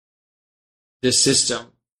this system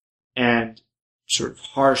and sort of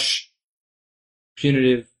harsh,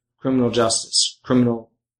 punitive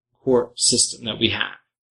criminal court system that we have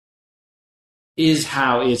is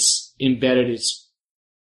how it's embedded its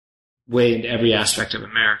way into every aspect of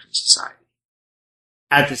American society.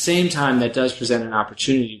 At the same time, that does present an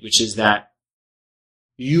opportunity, which is that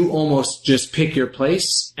you almost just pick your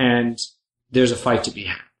place and there's a fight to be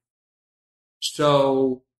had.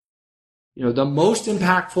 So, the most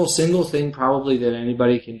impactful single thing probably that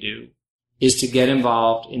anybody can do is to get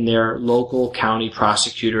involved in their local county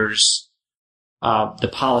prosecutors, the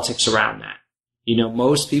politics around that.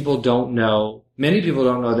 Many people don't know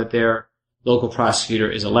that their local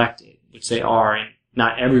prosecutor is elected, which they are,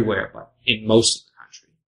 not everywhere, but in most of the country.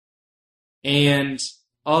 And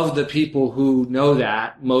of the people who know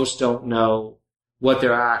that, most don't know what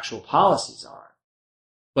their actual policies are.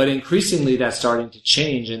 But increasingly that's starting to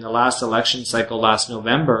change. In the last election cycle last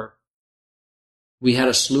November, we had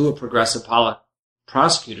a slew of progressive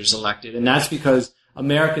prosecutors elected. And that's because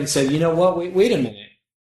Americans said, you know what, wait a minute.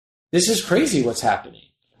 This is crazy what's happening.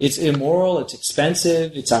 It's immoral, it's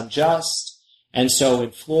expensive, it's unjust. And so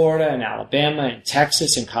in Florida and Alabama and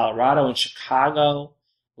Texas and Colorado and Chicago,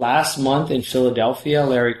 last month in Philadelphia,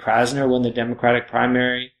 Larry Krasner won the Democratic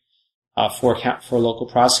primary for local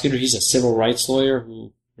prosecutor. He's a civil rights lawyer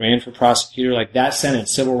who ran for prosecutor. Like that sentence,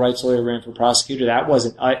 civil rights lawyer ran for prosecutor, that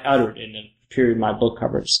wasn't uttered in the period my book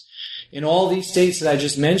covers. In all these states that I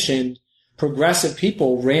just mentioned, progressive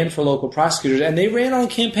people ran for local prosecutors, and they ran on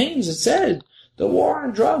campaigns that said, the war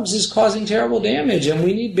on drugs is causing terrible damage, and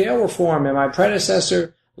we need bail reform, and my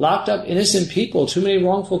predecessor locked up innocent people, too many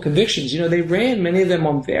wrongful convictions. They ran, many of them,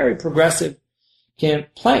 on very progressive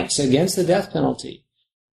planks against the death penalty.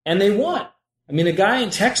 And they won. A guy in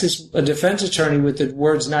Texas, a defense attorney with the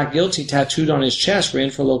words not guilty tattooed on his chest, ran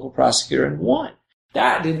for local prosecutor and won.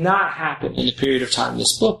 That did not happen in the period of time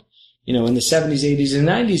this book. In the 70s, 80s, and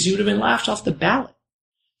 90s, you would have been laughed off the ballot.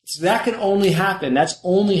 So that can only happen. That's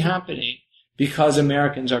only happening because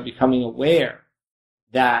Americans are becoming aware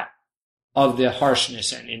of the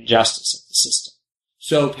harshness and injustice of the system.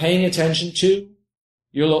 So paying attention to,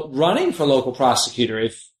 you're running for local prosecutor.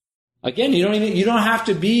 Again, you don't have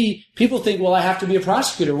to be, people think, well, I have to be a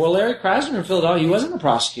prosecutor. Well, Larry Krasner in Philadelphia, he wasn't a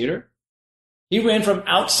prosecutor. He ran from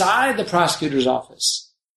outside the prosecutor's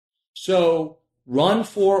office. So run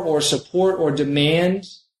for or support or demand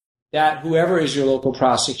that whoever is your local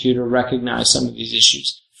prosecutor recognize some of these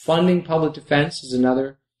issues. Funding public defense is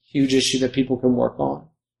another huge issue that people can work on.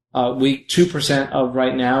 2% of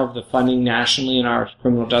right now of the funding nationally in our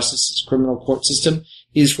criminal court system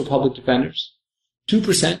is for public defenders.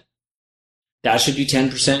 2%. That should be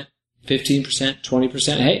 10%, 15%,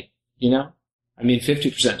 20%. Hey,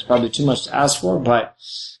 50% is probably too much to ask for, but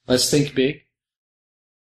let's think big.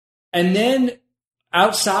 And then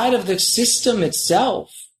outside of the system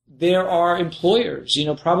itself, there are employers.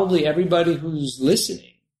 Probably everybody who's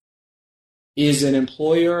listening is an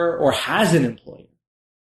employer or has an employer.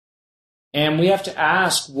 And we have to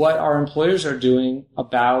ask what our employers are doing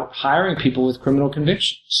about hiring people with criminal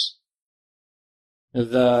convictions.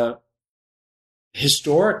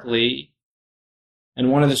 Historically,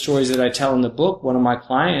 and one of the stories that I tell in the book, one of my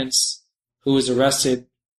clients who was arrested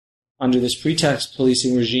under this pretext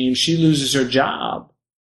policing regime, she loses her job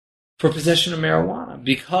for possession of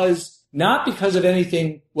marijuana not because of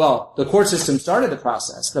anything. Well, the court system started the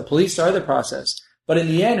process. The police started the process. But in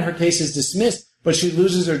the end, her case is dismissed. But she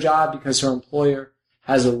loses her job because her employer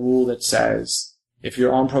has a rule that says if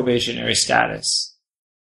you're on probationary status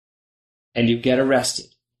and you get arrested,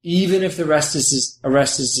 even if the arrest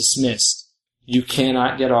is dismissed, you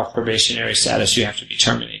cannot get off probationary status. You have to be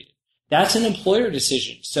terminated. That's an employer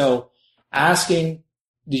decision. So asking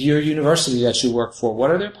your university that you work for,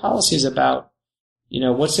 what are their policies about,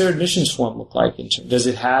 what's their admissions form look like? Does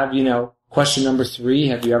it have, question number 3,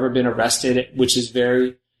 have you ever been arrested, which is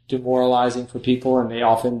very demoralizing for people, and they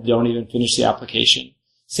often don't even finish the application.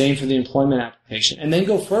 Same for the employment application. And then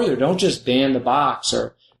go further. Don't just ban the box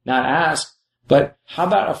or not ask, but how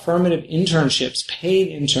about affirmative internships, paid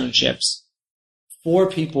internships for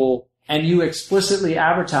people, and you explicitly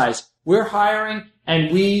advertise, we're hiring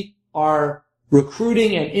and we are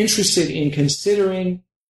recruiting and interested in considering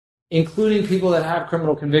including people that have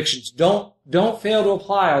criminal convictions. Don't fail to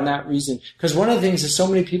apply on that reason. Because one of the things is so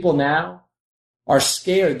many people now are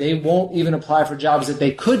scared they won't even apply for jobs that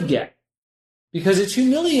they could get. Because it's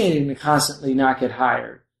humiliating to constantly not get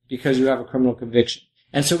hired because you have a criminal conviction.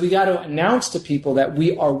 And so we got to announce to people that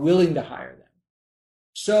we are willing to hire them.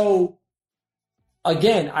 So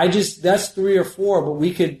again, that's 3 or 4, but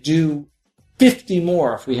we could do 50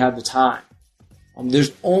 more if we had the time.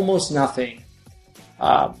 There's almost nothing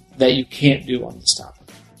that you can't do on this topic.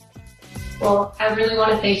 Well, I really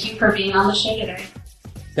want to thank you for being on the show today.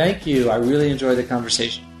 Thank you. I really enjoyed the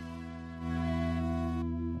conversation.